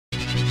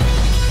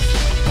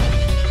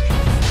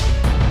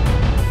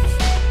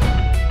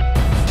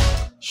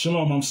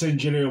Shalom, I'm Saint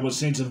Jediael with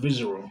Saints of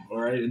Israel. All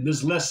right, and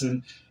this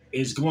lesson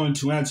is going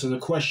to answer the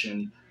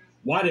question: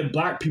 why did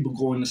black people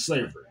go into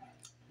slavery?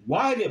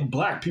 Why did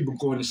black people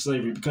go into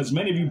slavery? Because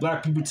many of you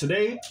black people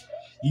today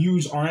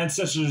use our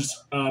ancestors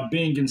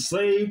being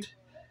enslaved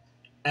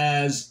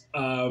as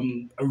a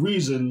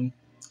reason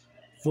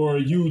for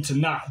you to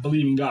not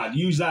believe in God.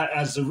 Use that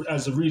as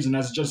a reason,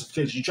 as a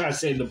justification. You try to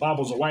say the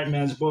Bible's a white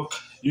man's book.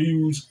 You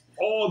use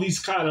all these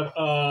kind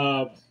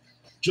of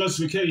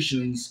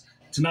justifications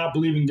to not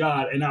believe in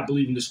God and not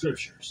believe in the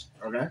scriptures,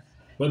 okay?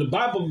 But the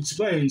Bible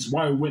explains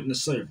why we went into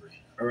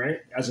slavery, all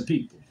right, as a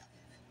people,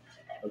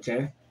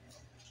 okay?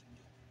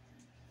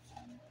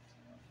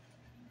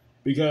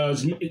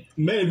 Because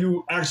many of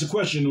you ask the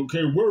question,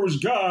 okay, where was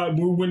God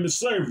when we went into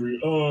slavery?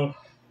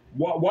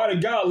 Why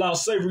did God allow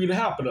slavery to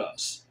happen to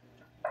us?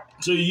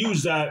 So you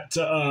use that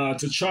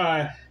to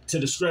try to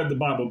describe the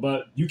Bible,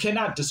 but you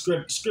cannot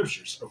describe the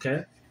scriptures,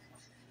 okay?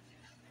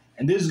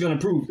 And this is going to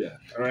prove that,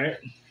 all right?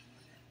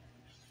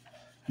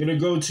 I'm going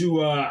to go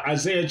to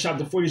Isaiah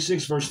chapter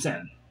 46, verse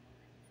 10.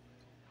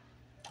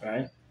 All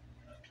right?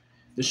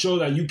 To show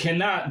that you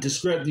cannot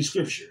discredit these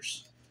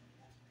scriptures.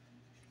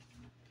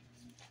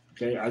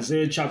 Okay,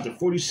 Isaiah chapter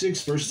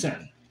 46, verse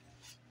 10.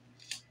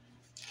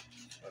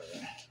 All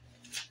right.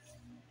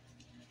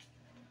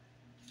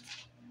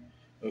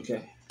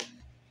 Okay.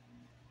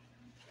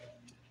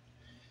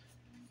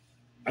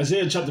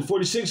 Isaiah chapter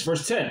 46,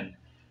 verse 10.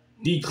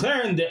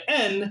 Declaring the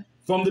end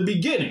from the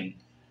beginning,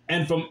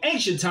 and from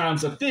ancient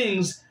times of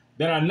things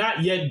that are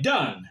not yet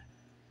done.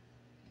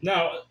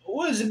 Now,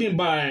 what does it mean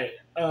by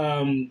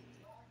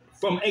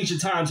from ancient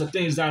times of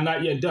things that are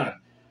not yet done?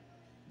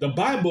 The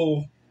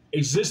Bible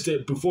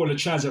existed before the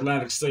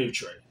transatlantic slave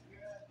trade.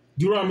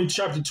 Deuteronomy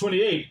chapter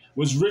 28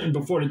 was written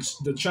before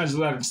the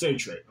transatlantic slave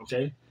trade,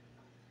 okay?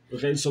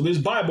 Okay, so this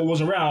Bible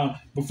was around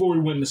before we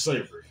went into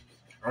slavery,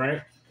 all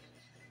right?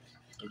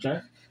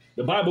 Okay?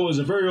 The Bible is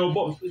a very old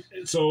book,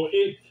 so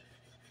it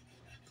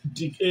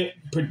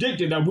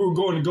predicted that we were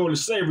going to go to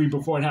slavery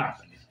before it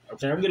happened.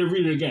 Okay, I'm going to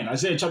read it again.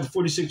 Isaiah chapter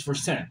 46,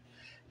 verse 10.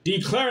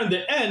 Declaring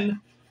the end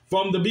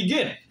from the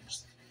beginning,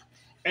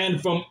 and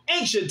from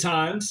ancient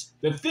times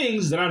the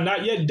things that are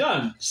not yet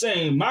done,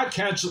 saying, my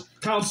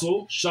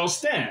counsel shall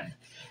stand,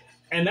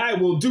 and I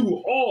will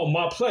do all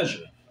my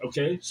pleasure.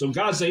 Okay, so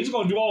God said he's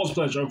going to do all his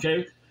pleasure,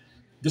 okay?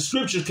 The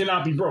scriptures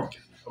cannot be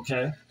broken,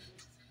 okay?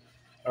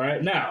 All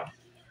right, now,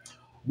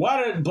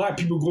 why did black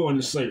people go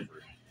into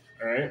slavery?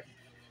 All right?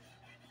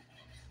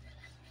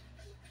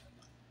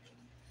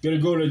 Going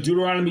to go to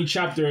Deuteronomy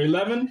chapter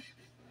 11.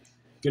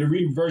 Going to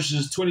read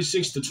verses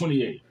 26 to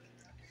 28.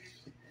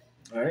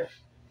 All right.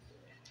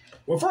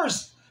 Well,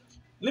 first,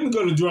 let me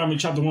go to Deuteronomy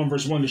chapter 1,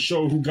 verse 1 to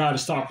show who God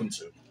is talking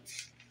to.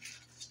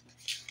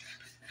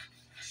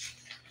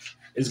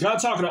 Is God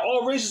talking to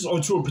all races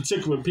or to a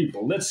particular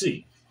people? Let's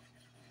see.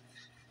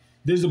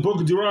 This is the book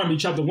of Deuteronomy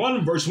chapter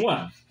 1, verse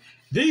 1.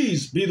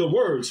 These be the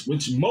words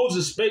which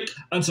Moses spake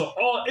unto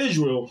all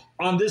Israel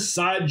on this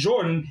side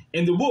Jordan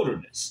in the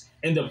wilderness,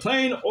 in the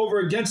plain over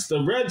against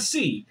the Red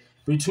Sea,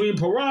 between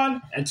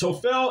Paran and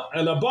Tophel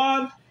and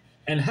Laban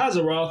and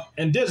Hazeroth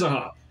and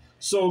Dizahab.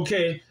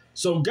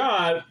 So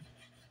God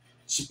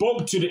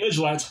spoke to the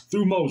Israelites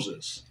through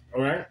Moses,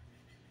 all right?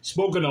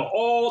 Spoken to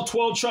all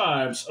 12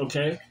 tribes,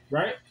 okay,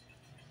 right?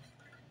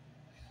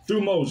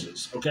 Through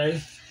Moses,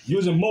 okay?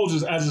 Using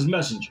Moses as his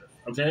messenger,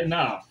 okay?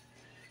 Now,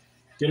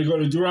 going to go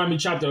to Deuteronomy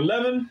chapter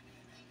 11,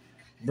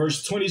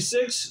 verse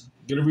 26.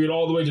 Going to read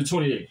all the way to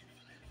 28.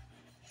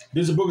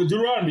 This is the book of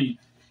Deuteronomy,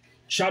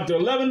 chapter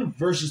 11,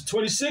 verses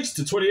 26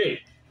 to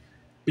 28.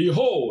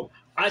 Behold,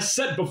 I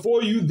set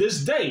before you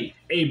this day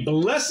a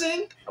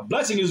blessing. A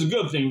blessing is a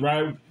good thing,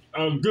 right?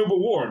 A good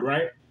reward,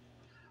 right?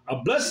 A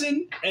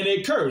blessing and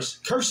a curse.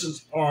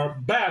 Curses are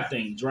bad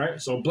things,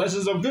 right? So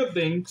blessings are good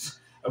things,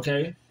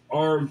 okay,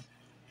 are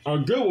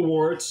good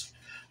rewards.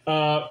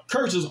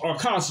 Curses are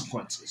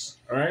consequences,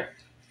 all right?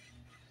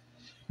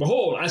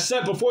 Behold, I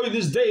set before you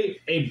this day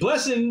a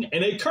blessing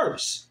and a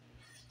curse.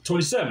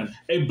 27.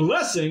 A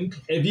blessing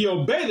if ye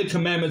obey the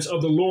commandments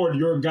of the Lord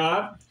your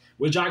God,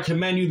 which I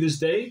command you this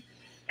day,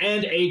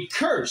 and a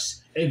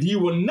curse if you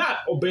will not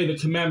obey the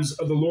commandments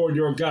of the Lord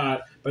your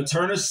God, but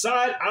turn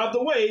aside out of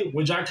the way,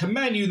 which I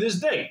command you this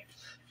day,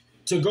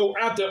 to go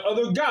after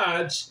other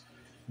gods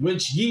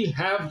which ye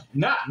have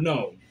not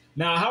known.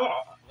 Now,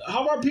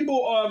 how are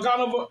people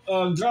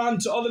gone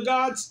to other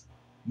gods?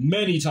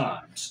 Many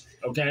times,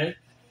 okay?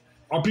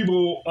 Our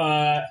people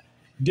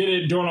did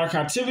it during our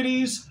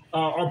captivities.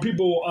 Our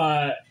people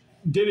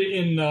did it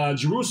in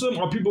Jerusalem.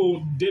 Our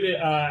people did it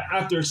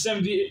after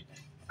 70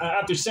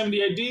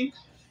 AD.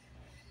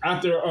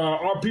 After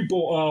our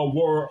people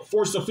were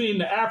forced to flee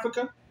into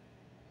Africa.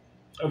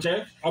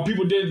 Okay, our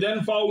people did it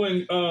then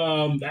following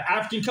the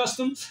African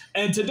custom.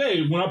 And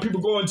today, when our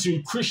people go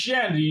into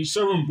Christianity,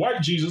 serving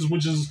white Jesus,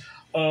 which is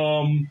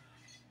an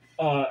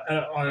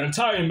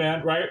Italian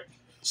man, right?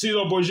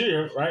 Caesar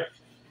Borgia, right?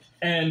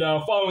 And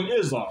following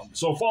Islam.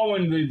 So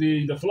following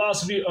the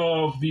philosophy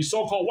of the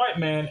so-called white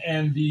man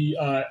and the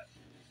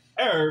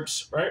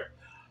Arabs, right?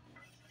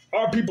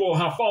 Our people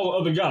have followed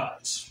other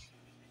gods.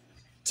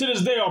 To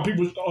this day, our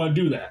people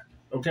do that.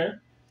 Okay?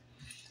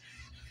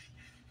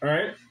 All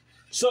right?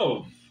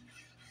 So,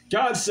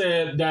 God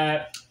said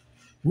that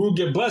we'll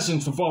get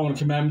blessings for following the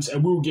commandments,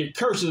 and we'll get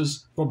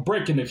curses for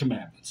breaking the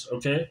commandments.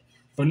 Okay?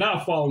 For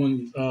not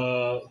following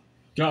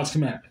God's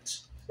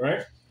commandments.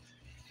 Right?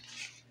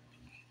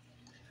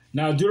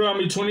 Now,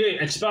 Deuteronomy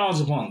 28 expounds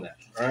upon that.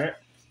 All right?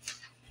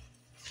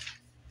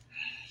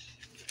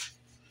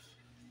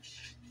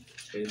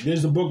 Okay,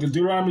 there's the book of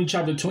Deuteronomy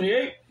chapter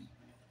 28.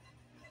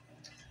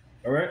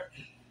 All right?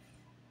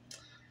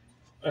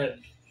 All right.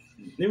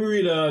 Let me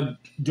read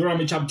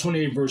Deuteronomy chapter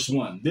 28, verse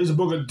 1. There's a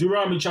book of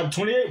Deuteronomy chapter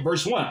 28,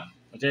 verse 1.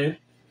 Okay?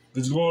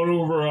 This is going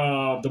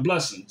over the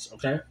blessings.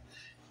 Okay?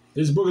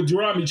 There's a book of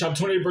Deuteronomy chapter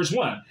 28, verse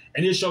 1.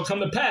 And it shall come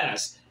to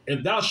pass,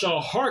 if thou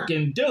shalt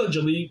hearken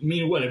diligently,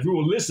 meaning what? If we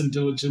will listen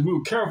diligently, we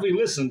will carefully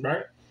listen,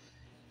 right?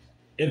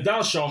 If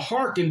thou shalt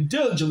hearken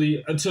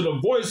diligently unto the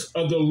voice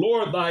of the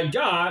Lord thy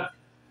God.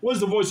 What is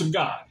the voice of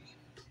God?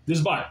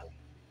 This Bible.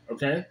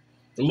 Okay?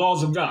 The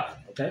laws of God.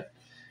 Okay?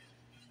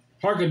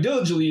 Hearken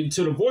diligently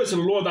to the voice of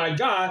the Lord thy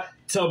God,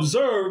 to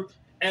observe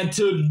and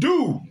to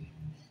do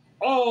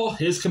all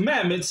his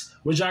commandments,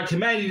 which I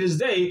command you this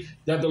day,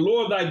 that the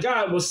Lord thy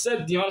God will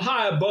set thee on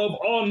high above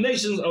all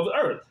nations of the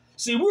earth.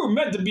 See, we were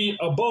meant to be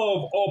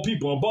above all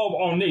people, above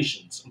all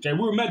nations. Okay, we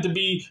were meant to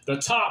be the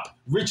top,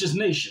 richest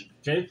nation.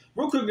 Okay,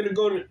 real quick, we're going to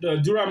go to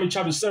Deuteronomy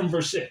chapter 7,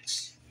 verse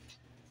 6.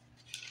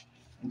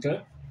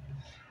 Okay,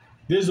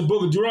 there's the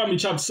book of Deuteronomy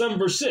chapter 7,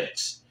 verse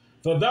 6.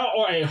 For thou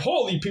art a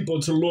holy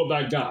people to the Lord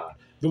thy God.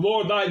 The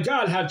Lord thy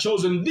God hath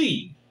chosen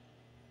thee.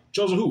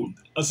 Chosen who?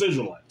 Us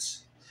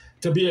Israelites.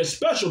 To be a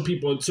special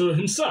people to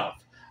himself,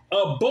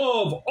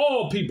 above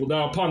all people that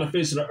are upon the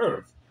face of the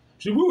earth.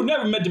 See, we were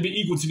never meant to be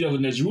equal to the other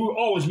nations. We were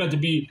always meant to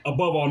be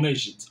above all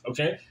nations,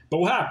 okay? But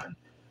what happened?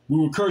 We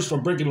were cursed for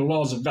breaking the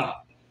laws of God,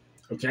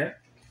 okay?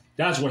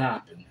 That's what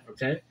happened,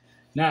 okay?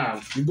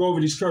 Now, we go over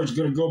these curses.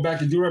 We're going to go back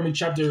to Deuteronomy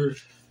chapter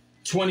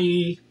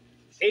 28.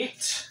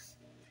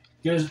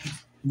 Going to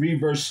read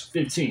verse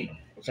 15,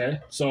 okay?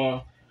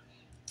 So,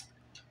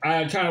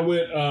 I kind of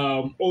went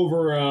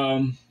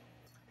over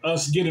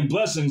us getting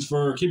blessings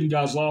for keeping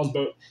God's laws,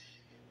 but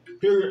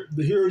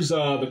here's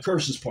the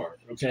curses part,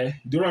 okay?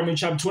 Deuteronomy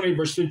chapter 28,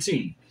 verse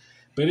 15.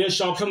 But it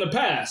shall come to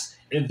pass,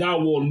 if thou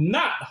wilt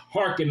not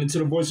hearken unto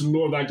the voice of the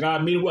Lord thy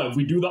God, meaning what? If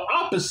we do the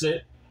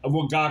opposite of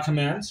what God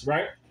commands,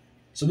 right?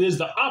 So there's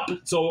the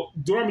opposite. So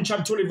Deuteronomy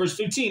chapter 20, verse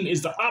 15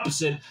 is the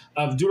opposite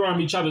of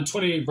Deuteronomy chapter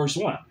 28, verse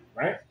 1,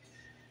 right?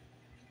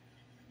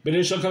 But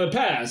it shall come to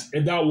pass,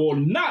 if thou wilt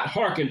not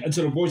hearken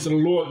unto the voice of the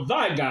Lord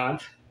thy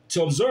God,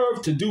 to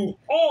observe, to do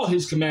all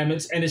his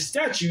commandments and his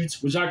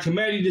statutes, which I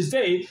command thee this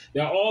day,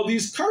 that all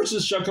these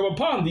curses shall come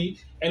upon thee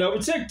and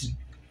overtake thee.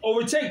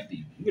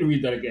 I'm going to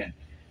read that again.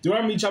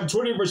 Deuteronomy chapter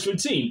 20, verse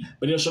 15.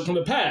 But it shall come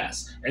to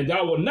pass, and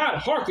thou wilt not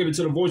hearken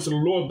unto the voice of the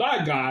Lord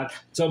thy God,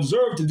 to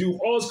observe, to do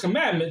all his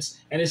commandments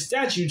and his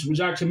statutes, which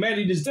I command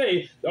thee this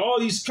day, that all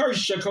these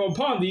curses shall come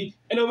upon thee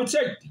and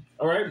overtake thee.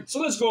 All right?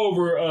 So let's go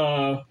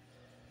over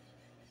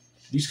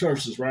these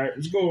curses, right?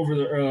 Let's go over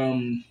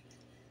the,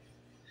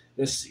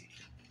 let's see.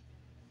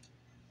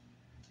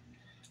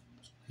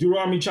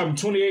 Deuteronomy chapter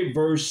 28,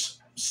 verse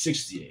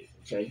 68,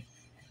 okay?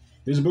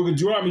 There's a book of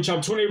Deuteronomy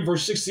chapter 28,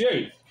 verse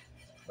 68,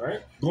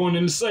 right? Going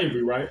into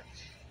slavery, right?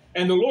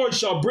 And the Lord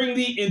shall bring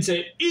thee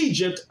into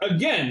Egypt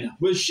again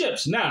with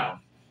ships.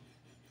 Now,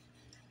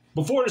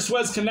 before the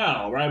Suez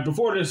Canal, right?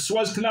 Before the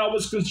Suez Canal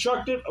was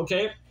constructed,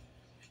 okay?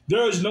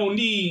 There is no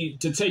need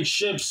to take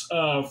ships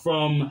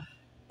from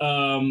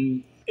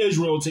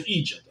Israel to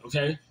Egypt,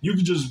 okay? You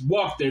could just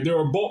walk there. There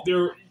were both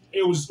there.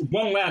 It was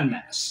one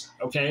landmass,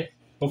 okay?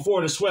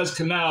 Before the Suez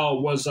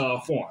Canal was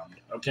formed,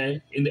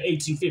 okay, in the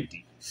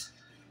 1850s,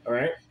 all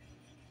right?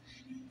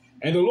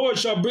 And the Lord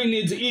shall bring thee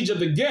into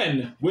Egypt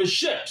again with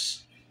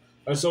ships.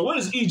 So what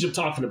is Egypt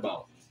talking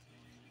about?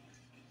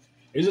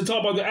 Is it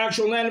talking about the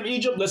actual land of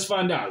Egypt? Let's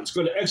find out. Let's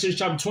go to Exodus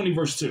chapter 20,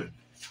 verse 2.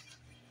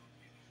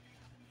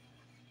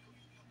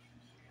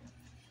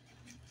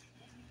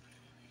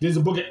 There's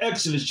the book of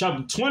Exodus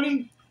chapter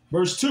 20,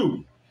 verse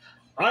 2.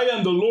 I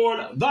am the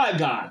Lord thy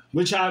God,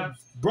 which have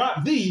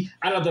brought thee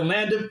out of the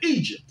land of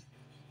Egypt,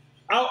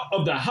 out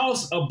of the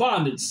house of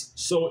bondage.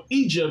 So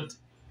Egypt,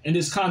 in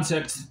this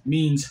context,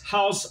 means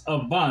house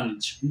of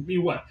bondage.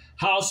 Mean what?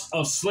 House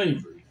of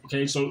slavery.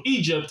 Okay, so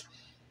Egypt,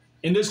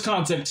 in this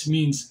context,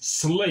 means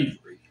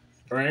slavery.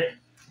 All right?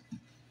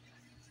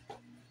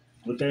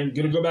 Okay, I'm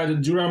going to go back to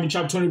Deuteronomy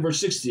chapter 20, verse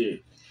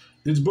 68.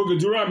 This book of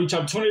Deuteronomy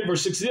chapter 20,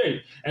 verse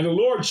 68. And the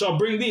Lord shall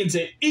bring thee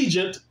into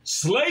Egypt,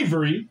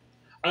 slavery,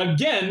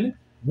 again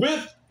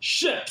with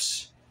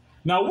ships.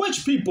 Now,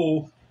 which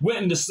people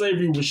went into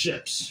slavery with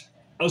ships?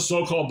 Us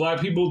so-called black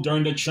people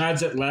during the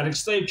transatlantic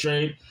slave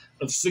trade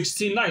of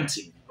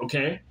 1619,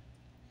 okay?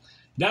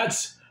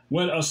 That's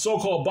when us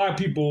so-called black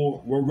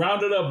people were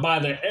rounded up by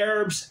the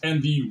Arabs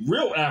and the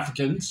real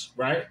Africans,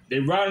 right? They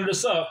rounded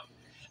us up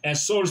and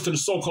sold us to the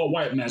so-called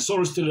white man,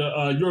 sold us to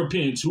the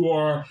Europeans, who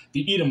are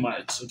the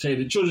Edomites, okay?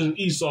 The children of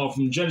Esau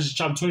from Genesis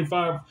chapter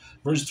 25,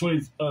 verse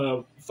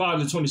 25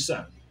 to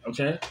 27,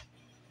 okay?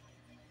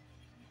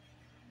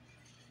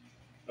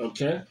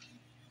 Okay.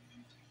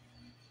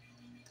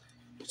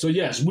 So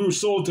yes, we were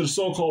sold to the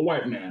so-called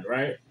white man,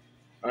 right?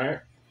 All right.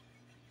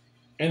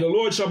 And the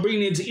Lord shall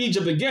bring into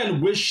Egypt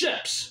again with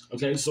ships.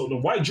 Okay, so the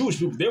white Jewish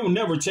people, they were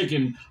never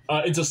taken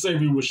into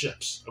slavery with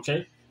ships.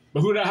 Okay,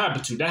 but who did that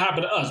happen to? That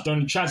happened to us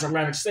during the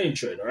transatlantic slave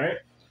trade. All right.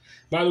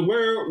 By the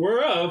word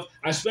whereof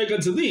I spake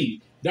unto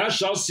thee, thou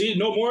shalt see it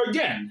no more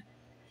again.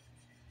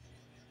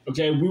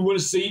 Okay, we will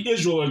see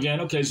Israel again.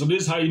 Okay, so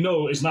this is how you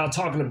know it's not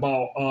talking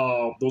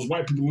about those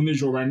white people in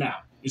Israel right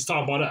now. It's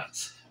talking about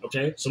us.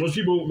 Okay, so those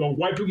people, the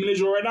white people in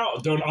Israel right now,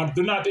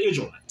 they're not the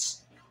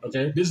Israelites.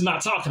 Okay, this is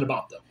not talking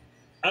about them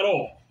at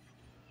all.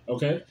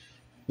 Okay,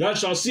 thou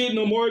shalt see it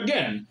no more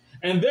again,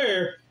 and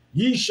there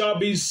ye shall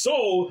be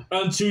sold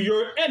unto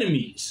your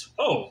enemies.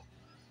 Oh,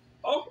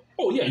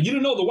 yeah, you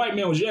didn't know the white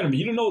man was your enemy.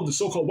 You didn't know the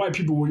so-called white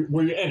people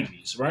were your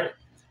enemies, right?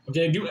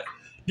 Okay,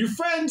 do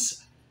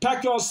friends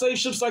pack y'all slave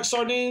ships like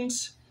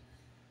sardines?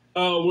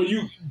 When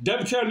you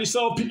deprecatingly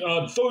throw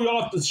you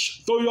off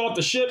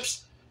the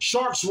ships,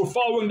 sharks were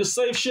following the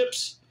slave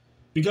ships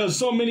because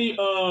so many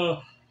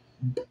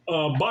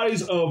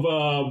bodies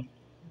of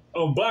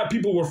black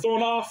people were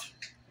thrown off.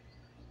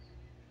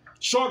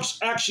 Sharks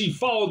actually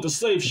followed the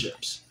slave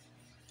ships.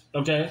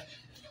 Okay,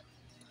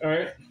 all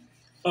right.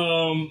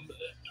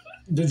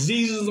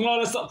 Diseases and all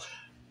that stuff.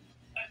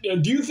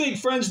 Do you think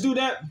friends do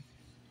that?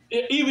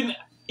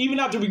 Even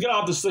after we get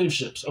off the slave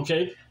ships,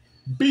 okay?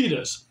 Beat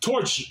us,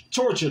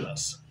 tortured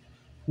us,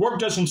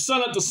 worked us from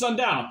sun up to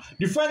sundown.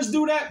 Do friends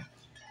do that?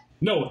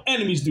 No,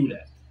 enemies do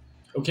that.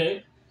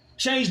 Okay?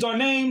 Changed our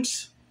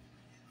names.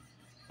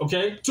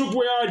 Okay? Took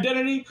away our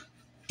identity.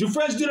 Do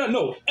friends do that?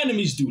 No,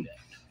 enemies do that.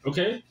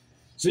 Okay?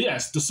 So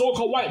yes, the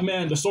so-called white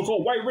man, the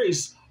so-called white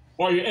race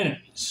are your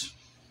enemies.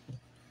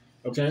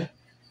 Okay?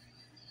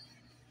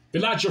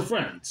 They're not your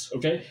friends,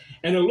 okay?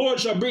 And the Lord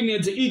shall bring thee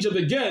into Egypt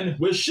again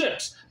with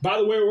ships. By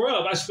the way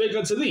whereof I spake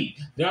unto thee,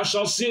 thou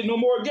shalt see it no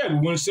more again.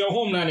 We want to see our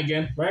homeland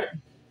again, right?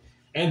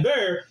 And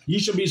there ye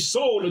shall be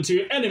sold unto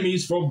your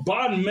enemies for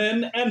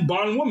bondmen and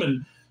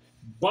bondwomen.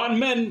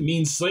 Bondmen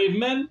means slave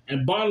men,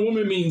 and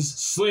bondwoman means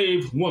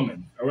slave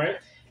woman, all right?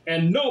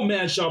 And no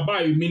man shall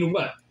buy you, meaning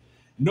what?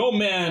 No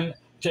man,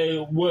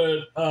 okay,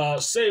 would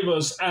save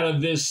us out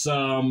of this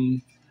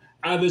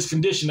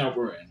condition that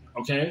we're in,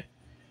 okay?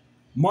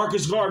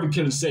 Marcus Garvey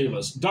couldn't save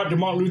us. Dr.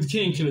 Martin Luther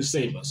King couldn't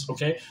save us,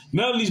 okay?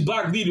 None of these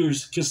black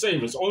leaders can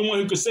save us. The only one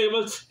who can save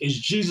us is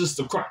Jesus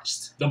the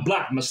Christ, the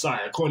black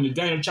Messiah, according to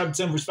Daniel chapter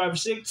 10, verse 5 and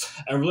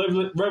 6,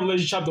 and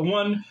Revelation chapter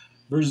 1,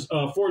 verse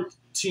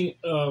 14,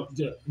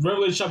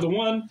 Revelation chapter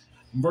 1,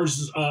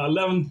 verses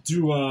 11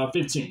 through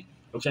 15,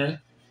 okay?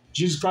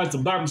 Jesus Christ, the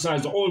black Messiah,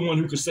 is the only one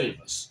who can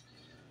save us,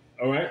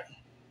 all right?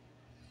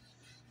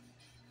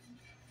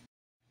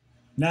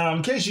 Now,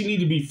 in case you need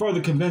to be further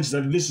convinced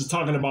that this is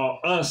talking about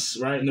us,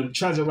 right, in the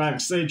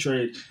transatlantic slave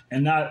trade,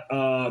 and not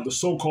the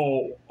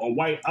so-called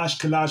white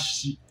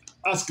Ashkenazi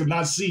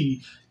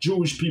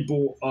Jewish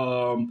people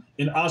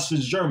in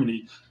Auschwitz,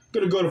 Germany, I'm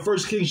going to go to 1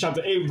 Kings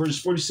chapter 8, verse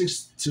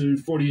 46 to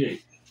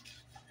 48.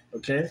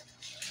 Okay?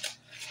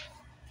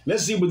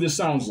 Let's see what this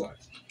sounds like.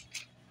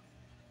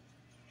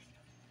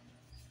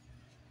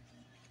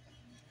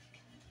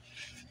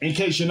 In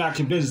case you're not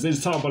convinced, this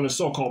is talking about the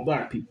so-called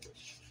black people.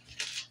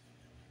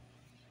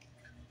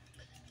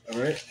 All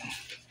right.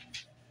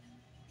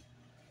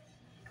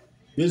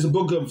 There's a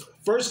book of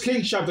 1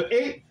 Kings chapter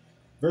 8,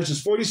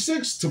 verses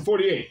 46 to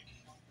 48.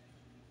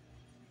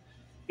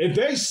 If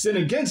they sin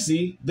against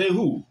thee, they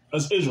who?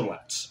 Us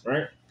Israelites,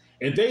 right?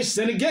 If they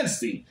sin against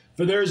thee,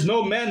 for there is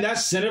no man that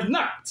sinneth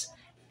not,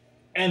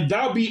 and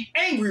thou be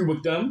angry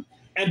with them,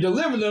 and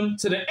deliver them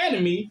to the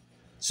enemy,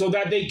 so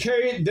that they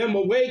carry them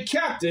away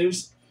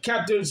captives.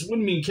 Captives, what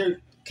do you mean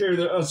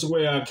carry us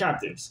away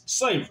captives?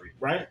 Slavery,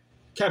 right?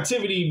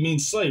 Captivity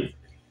means slavery.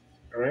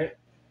 All right,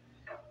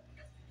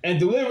 and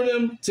deliver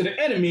them to the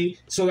enemy,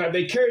 so that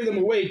they carry them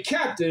away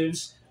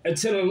captives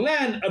until the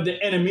land of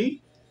the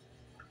enemy,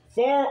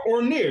 far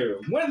or near.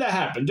 When did that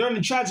happen? During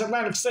the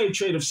transatlantic slave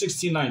trade of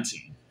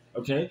 1619.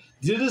 Okay,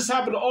 did this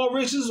happen to all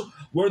races?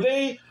 Were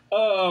they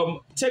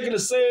taking the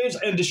slaves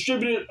and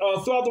distributed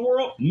throughout the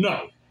world?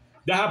 No,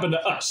 that happened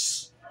to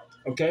us.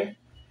 Okay,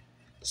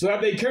 so that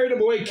they carried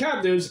them away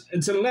captives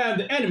until the land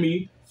of the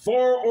enemy,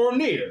 far or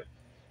near.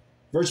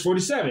 Verse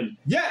 47,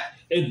 yet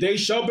if they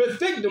shall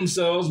bethink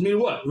themselves, mean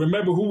what?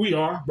 Remember who we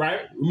are,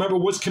 right? Remember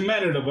what's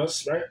commanded of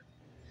us, right?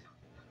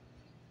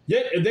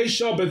 Yet if they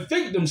shall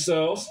bethink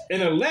themselves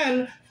in a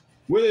land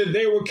whether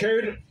they were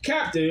carried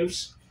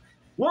captives,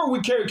 where were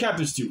we carried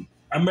captives to?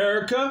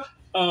 America,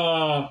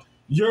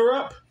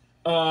 Europe,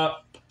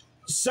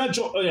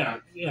 Central,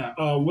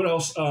 what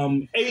else?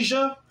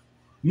 Asia,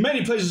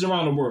 many places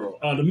around the world.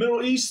 The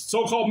Middle East,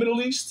 so-called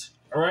Middle East,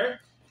 all right?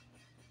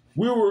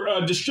 We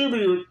were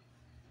distributed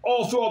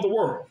all throughout the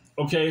world,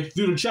 okay,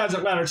 through the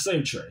transatlantic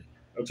slave trade,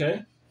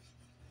 okay?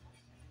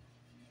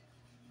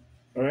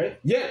 All right?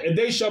 Yet, if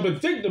they shall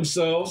bethink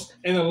themselves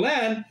in a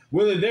land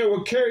whether they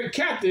were carried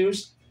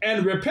captives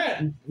and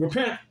repent.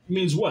 Repent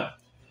means what?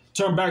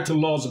 Turn back to the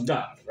laws of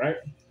God, right?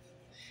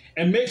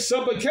 And make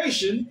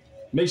supplication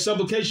Make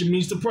supplication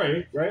means to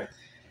pray, right?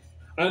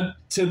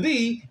 Unto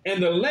thee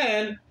in the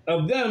land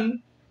of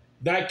them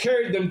that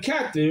carried them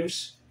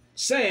captives,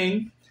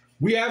 saying,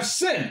 we have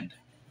sinned.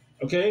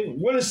 Okay,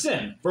 what is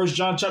sin? 1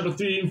 John chapter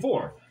 3 and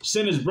 4.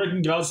 Sin is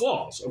breaking God's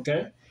laws,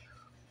 okay?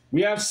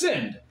 We have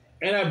sinned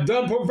and have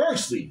done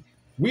perversely.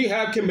 We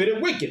have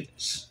committed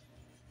wickedness.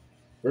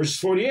 Verse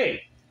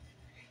 48.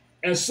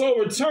 And so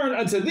return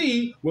unto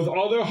thee with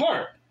all their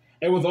heart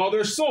and with all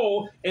their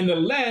soul in the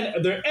land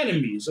of their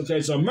enemies.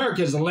 Okay, so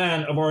America is the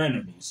land of our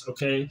enemies,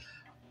 okay?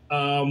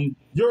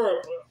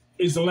 Europe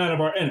is the land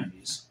of our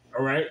enemies,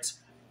 all right?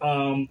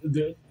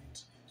 The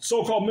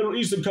so-called Middle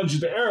Eastern countries,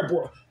 the Arab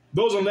world,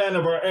 those are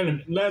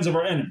lands of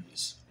our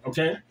enemies,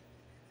 okay?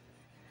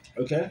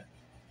 Okay?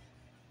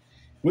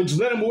 Which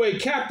led them away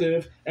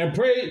captive and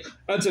prayed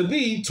unto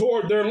thee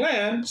toward their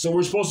land. So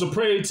we're supposed to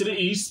pray to the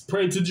east,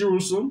 pray to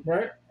Jerusalem,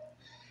 right?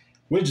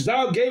 Which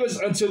thou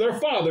gavest unto their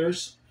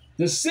fathers,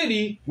 the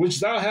city which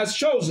thou hast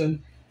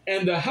chosen,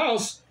 and the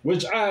house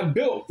which I have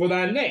built for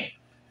thy name.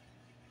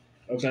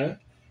 Okay?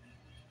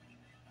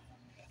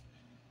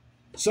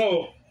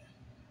 So,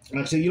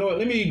 actually, you know what?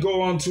 Let me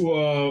go on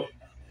to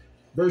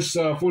verse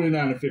 49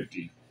 and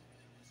 50.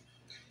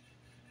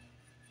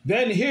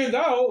 Then hear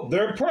thou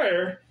their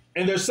prayer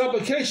and their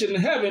supplication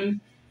in heaven,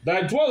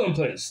 thy dwelling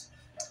place,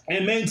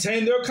 and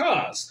maintain their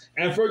cause,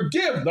 and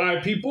forgive thy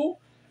people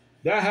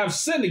that have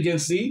sinned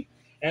against thee,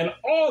 and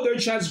all their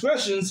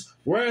transgressions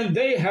wherein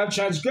they have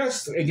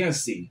transgressed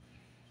against thee,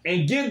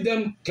 and give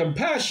them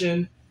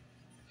compassion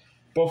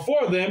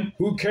before them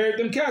who carried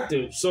them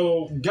captive.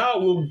 So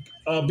God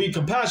will be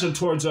compassionate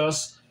towards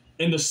us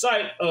in the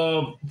sight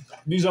of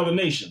these other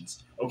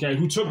nations, okay,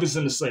 who took us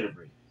into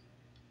slavery,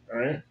 all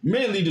right?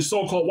 Mainly the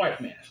so-called white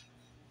man,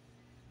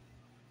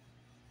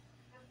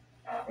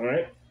 all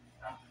right?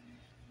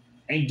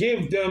 And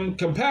give them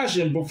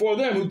compassion before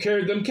them who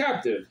carried them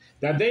captive,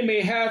 that they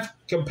may have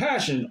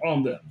compassion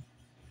on them.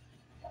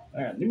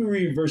 All right, let me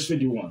read verse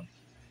 51.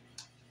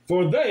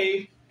 For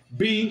they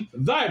be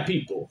thy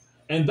people,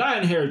 and thy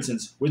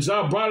inheritance, which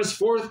thou broughtest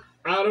forth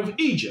out of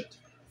Egypt,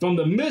 from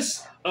the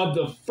midst of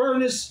the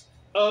furnace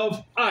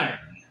of iron.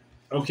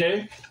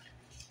 Okay?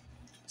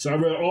 So I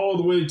read all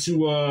the way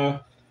to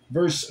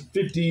verse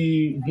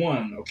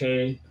 51,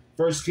 okay?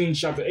 1 Kings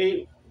chapter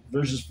 8,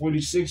 verses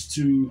 46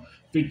 to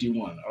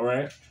 51, all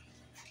right?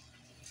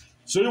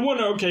 So you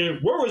wonder, okay,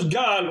 where was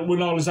God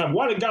when all this happened?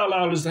 Why did God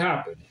allow this to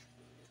happen?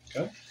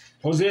 Okay?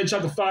 Hosea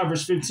chapter 5,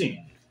 verse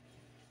 15.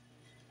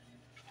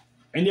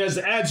 And yes,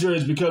 the answer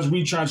is because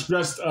we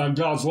transgressed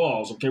God's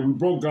laws, okay? We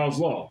broke God's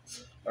law,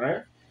 all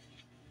right?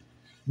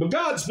 But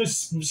God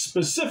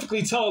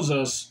specifically tells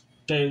us,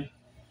 okay,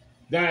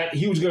 that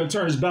he was going to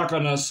turn his back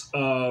on us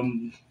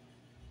when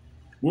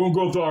we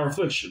go through our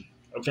affliction,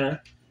 okay?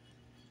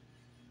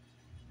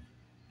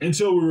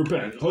 Until we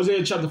repent.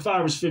 Hosea chapter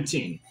 5, verse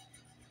 15.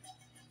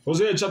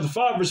 Hosea chapter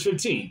 5, verse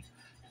 15.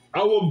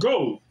 I will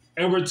go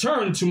and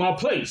return to my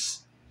place.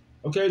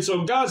 Okay,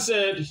 so God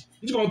said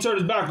he's going to turn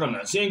his back on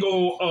us. He ain't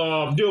going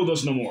to deal with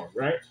us no more,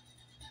 right?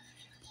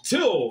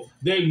 Till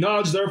they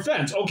acknowledge their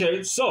offense.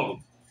 Okay, so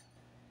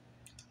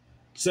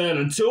said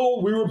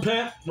until we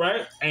repent,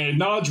 right, and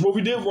acknowledge what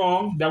we did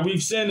wrong, that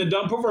we've sinned and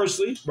done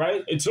perversely,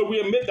 right, until we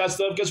admit that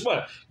stuff, guess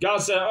what? God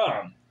said,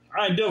 I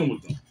ain't dealing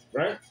with them,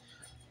 right?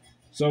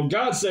 So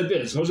God said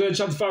this, Hosea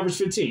chapter 5, verse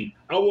 15,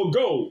 I will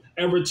go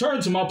and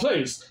return to my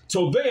place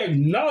till they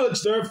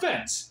acknowledge their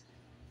offense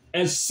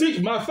and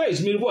seek my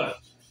face. Meaning what?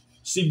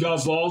 Seek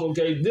God's laws,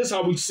 okay? This is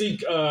how we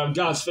seek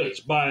God's face,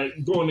 by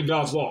going to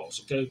God's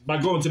laws, okay? By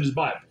going to this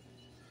Bible,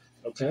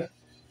 okay?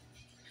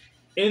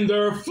 In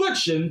their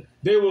affliction,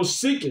 they will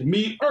seek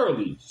me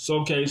early.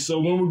 So, okay, so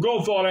when we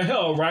go through all the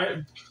hell, right?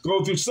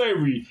 Go through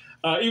slavery,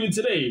 even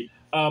today,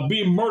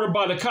 being murdered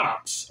by the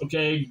cops,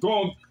 okay?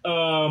 Going,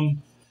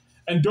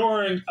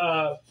 enduring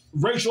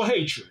racial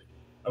hatred,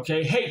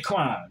 okay? Hate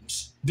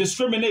crimes,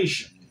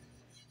 discrimination,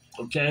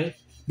 okay?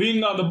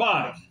 Being on the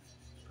bottom,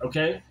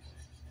 okay?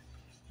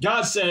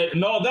 God said,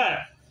 and all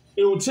that,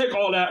 it will take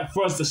all that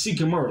for us to seek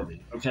him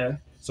early, okay?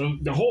 So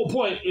the whole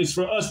point is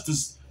for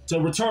us to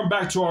return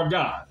back to our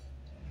God.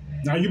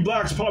 Now, you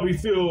blacks probably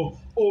feel,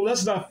 oh,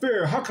 that's not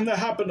fair. How can that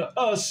happen to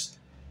us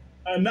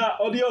and not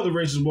all the other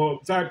races? Well,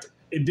 in fact,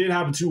 it did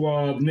happen to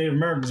the Native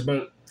Americans,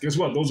 but guess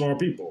what? Those are our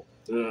people.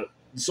 The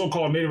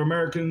so-called Native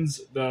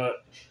Americans, the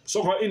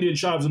so-called Indian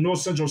tribes in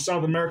North, Central,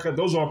 South America,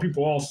 those are our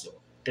people also.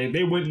 Okay,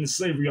 they went into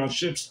slavery on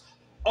ships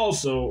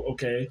also,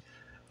 okay,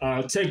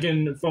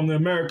 taken from the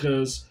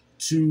Americas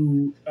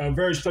to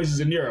various places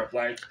in Europe,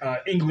 like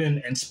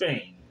England and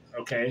Spain,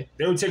 okay?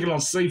 They were taken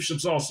on slave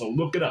ships also.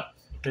 Look it up,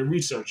 okay?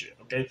 Research it,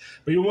 okay?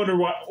 But you wonder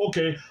why,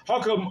 okay,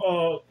 how come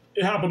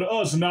it happened to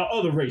us and not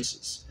other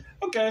races?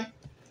 Okay,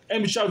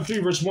 Amos chapter 3,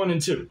 verse 1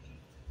 and 2.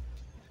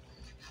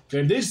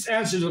 Okay, this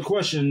answers the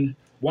question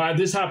why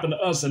this happened to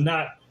us and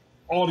not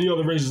all the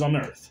other races on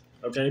earth,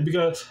 okay?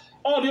 Because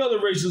all the other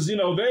races, you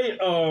know, they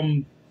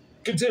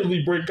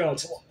continually break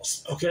God's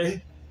laws,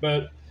 okay?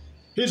 But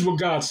here's what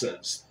God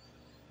says,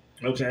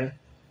 okay?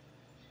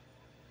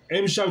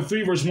 Amos chapter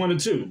 3, verse 1 and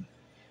 2.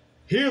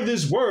 hear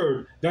this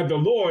word that the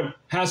Lord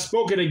has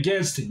spoken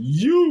against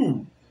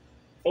you,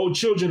 O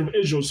children of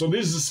Israel. So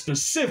this is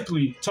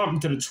specifically talking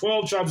to the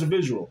 12 tribes of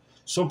Israel,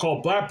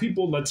 so-called black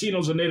people,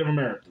 Latinos, and Native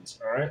Americans,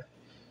 all right?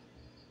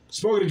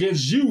 Spoken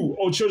against you,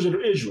 O children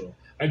of Israel,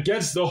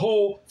 against the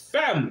whole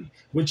family,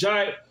 which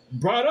I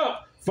brought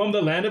up from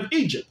the land of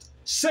Egypt,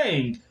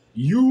 saying,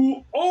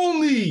 you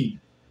only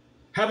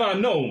have I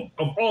known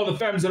of all the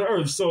families of the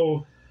earth.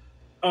 So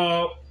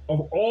of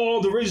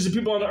all the races of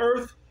people on the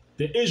earth,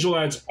 the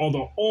Israelites are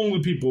the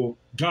only people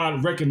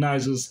God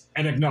recognizes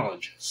and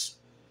acknowledges.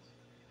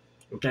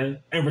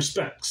 Okay? And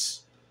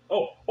respects.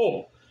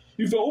 Oh.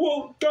 You thought,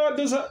 well,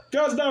 God's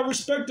not a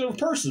respecter of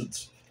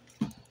persons.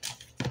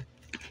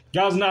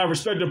 God's not a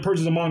respecter of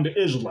persons among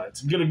the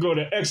Israelites. I'm going to go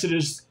to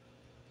Exodus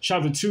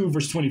chapter 2,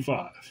 verse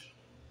 25.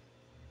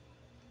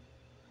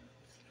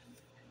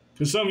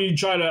 Because some of you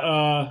try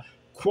to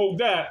quote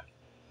that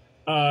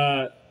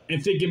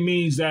and think it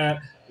means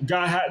that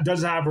God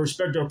doesn't have a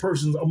respecter of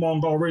persons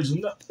among all races.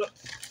 No.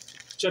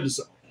 Check this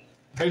out.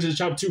 Exodus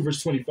chapter 2,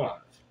 verse 25.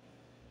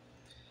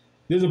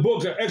 There's a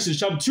book of Exodus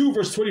chapter 2,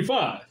 verse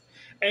 25.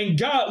 And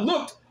God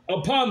looked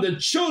upon the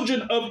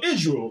children of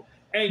Israel,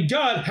 and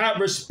God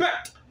had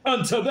respect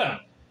unto them.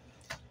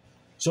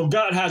 So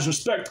God has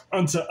respect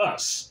unto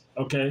us,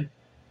 okay?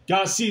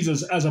 God sees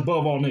us as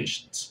above all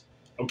nations,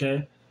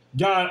 okay?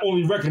 God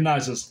only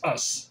recognizes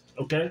us,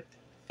 okay?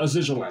 Us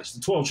Israelites,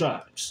 the 12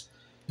 tribes.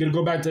 We're going to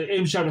go back to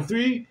Amos chapter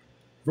 3,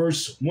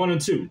 verse 1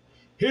 and 2.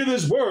 Hear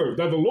this word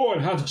that the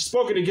Lord hath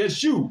spoken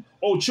against you,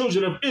 O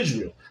children of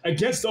Israel,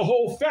 against the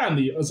whole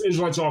family. Us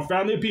Israelites are a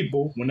family of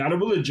people. We're not a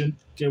religion.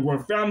 Okay, we're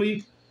a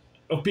family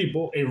of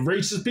people, a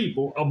race of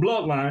people, a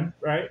bloodline,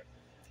 right?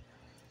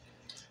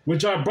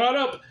 Which I brought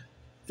up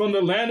from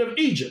the land of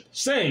Egypt,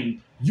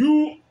 saying,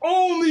 you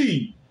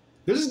only,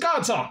 this is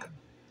God talking,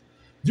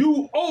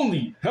 you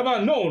only have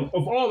I known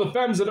of all the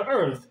families of the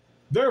earth.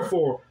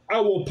 Therefore, I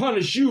will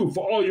punish you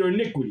for all your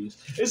iniquities.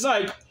 It's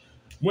like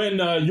when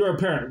you're a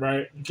parent,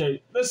 right?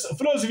 Okay,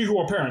 for those of you who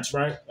are parents,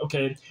 right?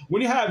 Okay,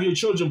 when you have your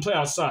children play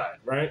outside,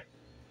 right?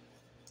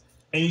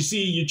 And you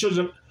see your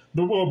children,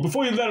 well,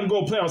 before you let them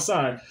go play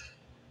outside,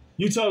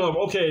 you tell them,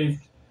 okay,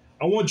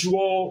 I want you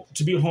all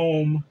to be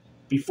home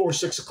before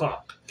 6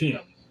 o'clock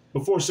p.m.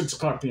 Before 6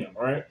 o'clock p.m.,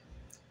 all right?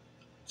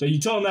 So you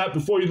tell them that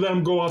before you let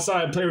them go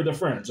outside and play with their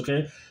friends,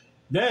 okay?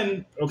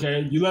 Then,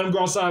 okay, you let them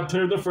go outside,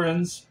 play with their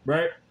friends,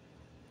 right?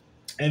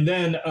 And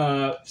then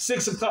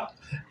 6 o'clock,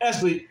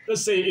 actually,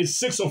 let's say it's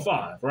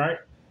 6:05, right?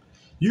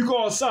 You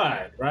go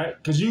outside, right?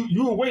 Because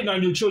you were waiting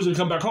on your children to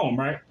come back home,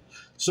 right?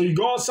 So you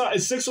go outside,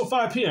 it's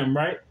 6:05 p.m.,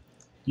 right?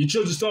 Your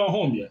children still aren't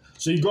home yet.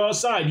 So you go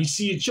outside, you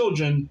see your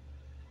children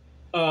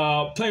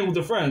playing with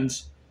their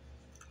friends.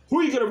 Who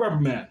are you going to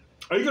reprimand?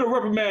 Are you going to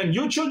reprimand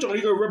your children, or are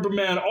you going to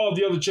reprimand all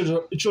the other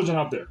children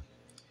out there?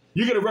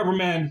 You're going to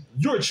reprimand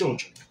your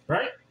children,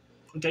 right?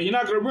 Okay, you're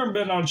not going to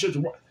reprimand all the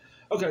children.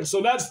 Okay,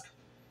 so that's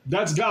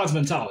God's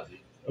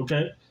mentality,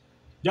 okay?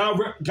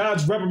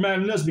 God's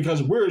reprimanding us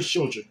because we're his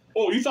children.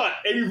 Oh, you thought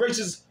every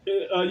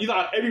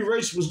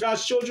race was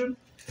God's children?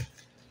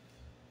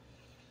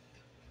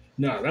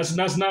 No, that's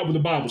not what the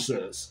Bible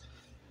says.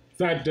 In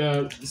fact,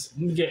 let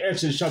me get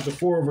Exodus chapter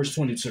 4, verse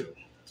 22.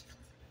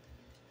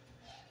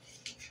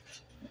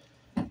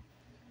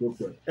 Real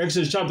quick.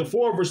 Exodus chapter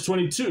 4, verse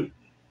 22.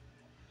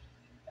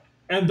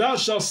 And thou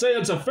shalt say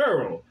unto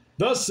Pharaoh,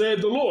 thus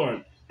saith the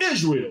Lord,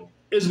 Israel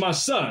is my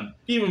son,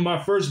 even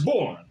my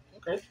firstborn.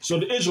 Okay? So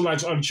the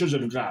Israelites are the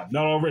children of God,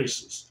 not all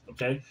races.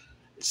 Okay?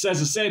 It says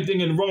the same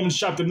thing in Romans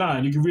chapter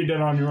 9. You can read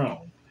that on your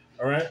own.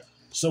 All right?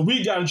 So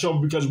we got in trouble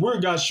because we're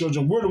God's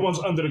children. We're the ones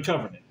under the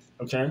covenant.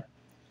 Okay?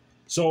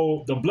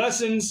 So the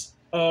blessings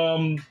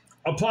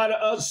apply to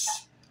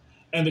us,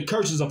 and the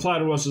curses apply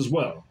to us as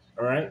well.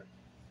 All right?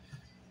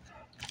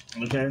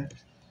 Okay?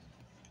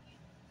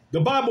 The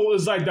Bible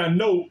is like that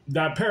note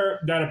that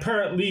a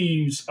parent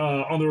leaves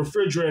on the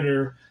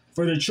refrigerator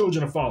for their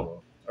children to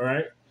follow. All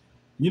right?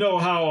 You know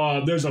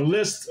how there's a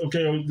list,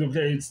 okay,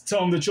 it's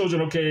telling the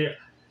children, okay,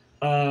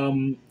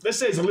 let's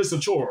say it's a list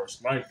of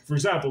chores. Like, for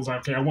example, it's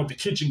like, okay, I want the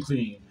kitchen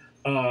clean.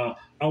 I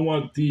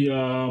want the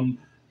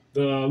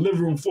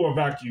living room floor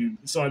vacuum,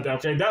 so like that.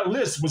 Okay, that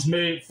list was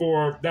made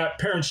for that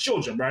parent's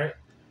children, right?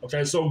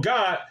 Okay, so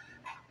God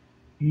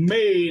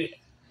made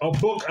a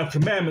book of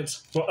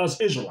commandments for us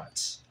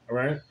Israelites, all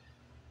right?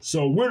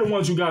 So we're the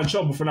ones who got in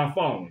trouble for not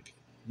following it.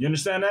 You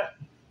understand that?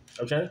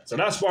 Okay, so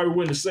that's why we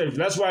went into slavery.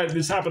 That's why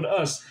this happened to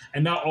us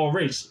and not all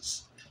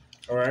races.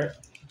 All right.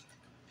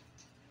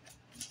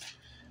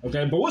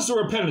 Okay, but what's the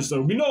repentance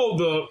though? We know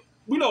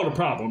the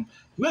problem.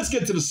 Let's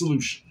get to the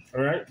solution.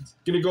 All right,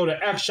 gonna go to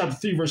Acts chapter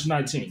 3, verse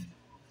 19.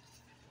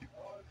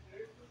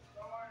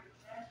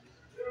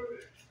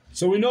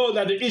 So we know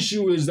that the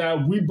issue is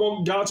that we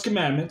broke God's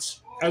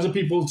commandments as a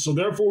people, so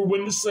therefore we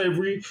went into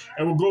slavery,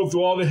 and we're going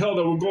through all the hell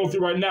that we're going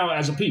through right now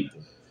as a people.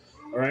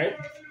 All right.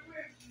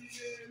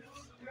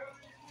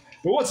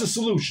 But what's the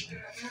solution?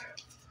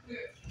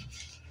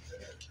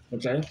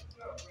 Okay.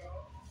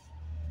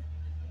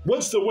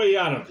 What's the way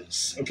out of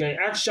this? Okay,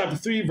 Acts chapter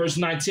 3, verse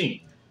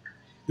 19.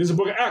 This is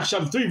the book of Acts,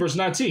 chapter 3, verse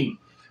 19.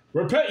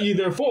 Repent ye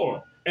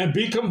therefore, and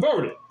be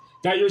converted,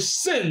 that your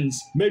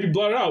sins may be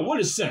blotted out.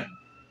 What is sin?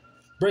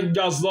 Breaking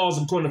God's laws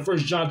according to 1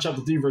 John chapter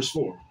 3, verse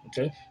 4.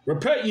 Okay?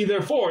 Repent ye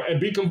therefore, and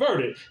be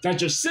converted,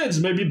 that your sins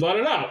may be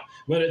blotted out,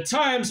 when the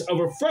times of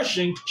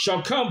refreshing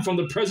shall come from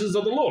the presence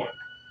of the Lord.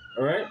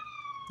 All right?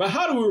 But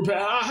how do we repent?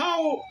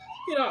 How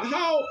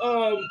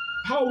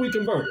are we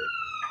converted?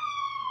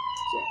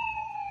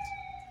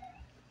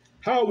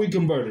 How are we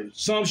converted?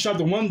 Psalms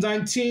chapter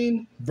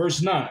 119,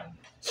 verse 9.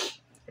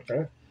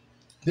 Okay?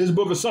 This is the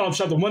book of Psalms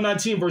chapter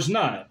 119, verse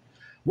 9.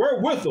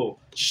 Wherewithal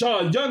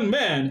shall a young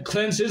man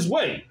cleanse his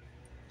way?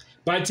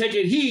 By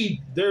taking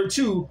heed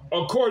thereto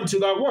according to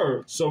thy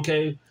words.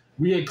 Okay?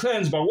 We get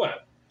cleansed by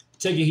what?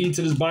 Taking heed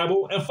to this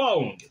Bible and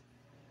following it.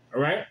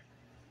 All right?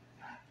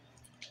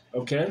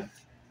 Okay?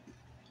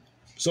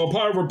 So a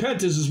part of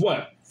repentance is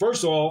what?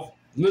 First off,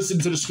 listen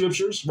to the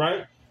scriptures,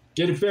 right?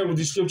 Getting fed with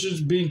these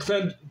scriptures, being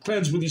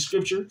cleansed with these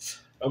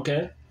scriptures.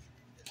 Okay?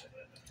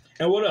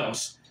 And what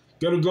else?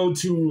 Going to go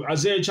to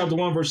Isaiah chapter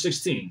 1, verse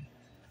 16.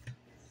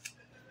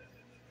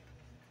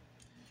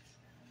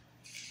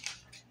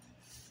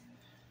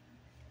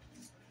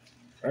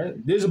 All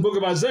right? There's a book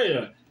of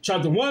Isaiah,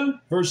 chapter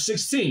 1, verse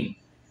 16.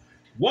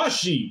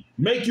 Wash ye,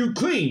 make you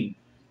clean.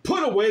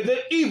 Put away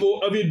the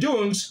evil of your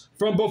doings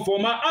from before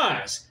my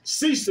eyes.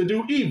 Cease to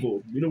do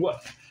evil. You know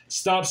what?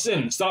 Stop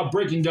sinning. Stop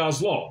breaking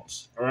God's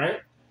laws. All right?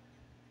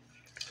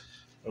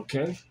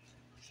 Okay.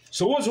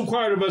 So what's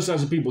required of us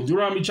as a people?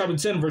 Deuteronomy chapter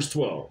 10, verse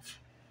 12.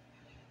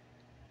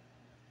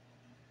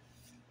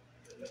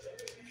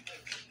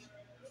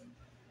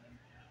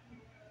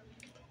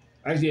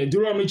 Actually, yeah,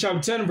 Deuteronomy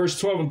chapter 10, verse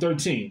 12 and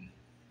 13.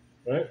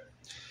 Right?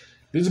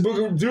 This is the book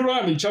of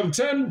Deuteronomy chapter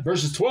 10,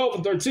 verses 12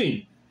 and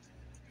 13.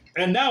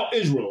 And now,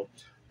 Israel,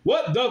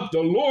 what doth the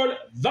Lord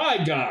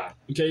thy God,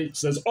 okay, it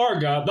says our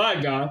God,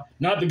 thy God,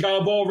 not the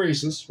God of all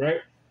races,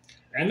 right?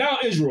 And now,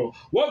 Israel,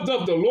 what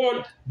doth the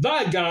Lord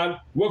thy God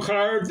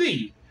require of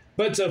thee,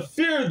 but to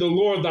fear the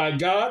Lord thy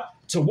God,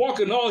 to walk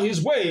in all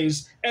his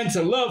ways, and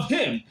to love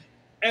him,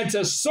 and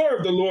to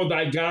serve the Lord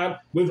thy God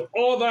with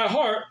all thy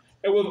heart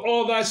and with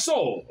all thy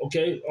soul,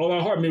 okay? All thy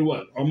heart mean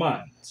what? Our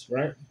minds,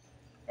 right?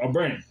 Our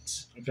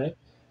brains, okay?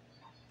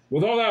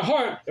 With all thy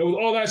heart and with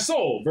all thy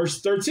soul,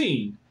 verse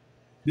 13.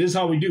 This is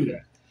how we do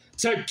that.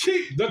 To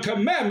keep the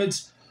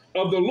commandments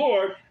of the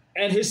Lord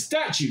and his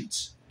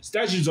statutes.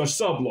 Statutes are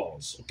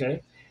sub-laws,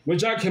 okay?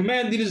 Which I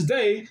command thee this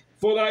day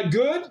for thy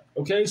good,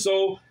 okay?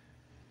 So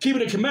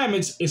keeping the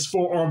commandments is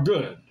for our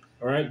good,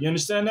 all right? You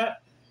understand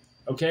that?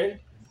 Okay?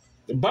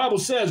 The Bible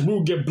says we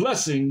will get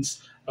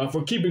blessings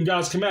for keeping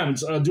God's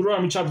commandments.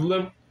 Deuteronomy chapter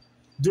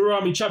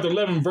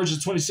 11,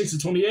 verses 26 to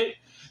 28.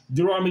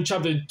 Deuteronomy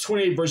chapter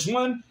 28, verse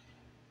 1,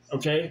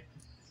 okay?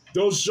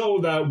 Those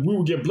show that we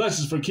will get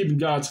blessings for keeping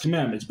God's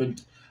commandments,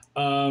 but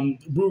we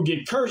will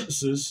get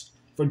curses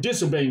for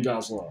disobeying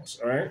God's laws,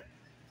 all right?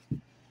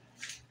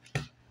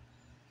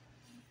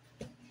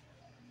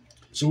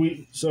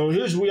 So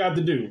here's what we have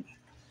to do,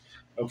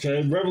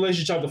 okay?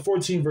 Revelation chapter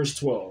 14, verse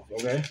 12,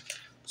 okay?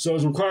 So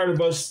it's required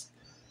of us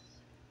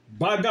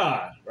by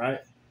God, right?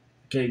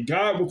 Okay,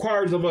 God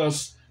requires of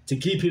us to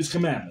keep his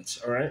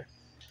commandments, all right?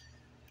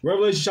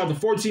 Revelation chapter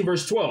 14,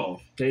 verse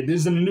 12, okay?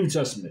 This is in the New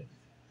Testament.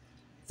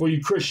 For you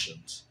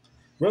Christians.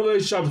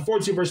 Revelation chapter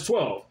 14, verse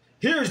 12.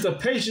 Here is the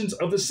patience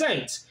of the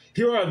saints.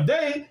 Here are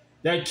they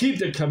that keep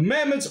the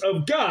commandments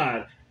of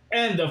God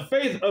and the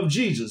faith of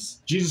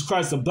Jesus. Jesus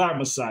Christ, the black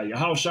Messiah.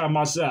 Yahushua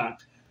Mashiach.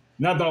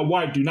 Not the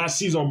white dude, not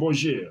Caesar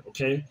Borgia,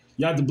 okay?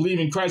 You have to believe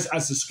in Christ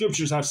as the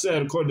scriptures have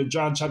said, according to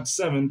John chapter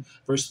 7,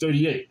 verse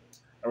 38,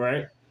 all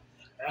right?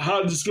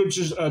 How do the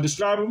scriptures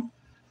describe him?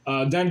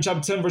 Daniel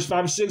chapter 10, verse 5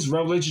 and 6.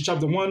 Revelation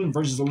chapter 1,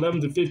 verses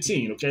 11 to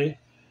 15, okay?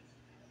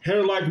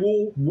 Hair like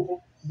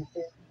wool,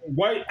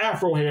 white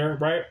afro hair,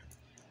 right?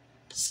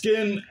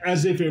 Skin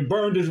as if it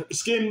burned,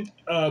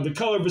 the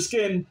color of his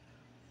skin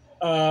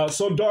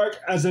so dark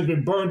as if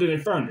it burned in a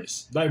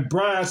furnace, like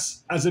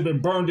brass as if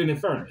it burned in a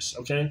furnace,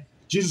 okay?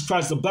 Jesus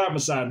Christ, the black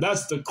Messiah,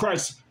 that's the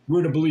Christ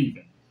we're to believe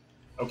in,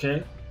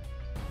 okay?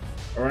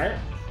 All right?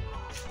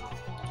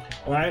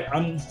 All right,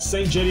 I'm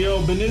Saint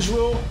Jediael ben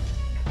Israel,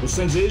 the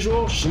sons of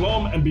Israel.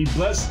 Shalom and be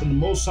blessed in the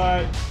Most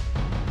High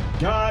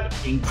God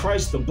in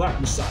Christ, the black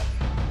Messiah.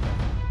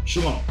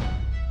 Shalom.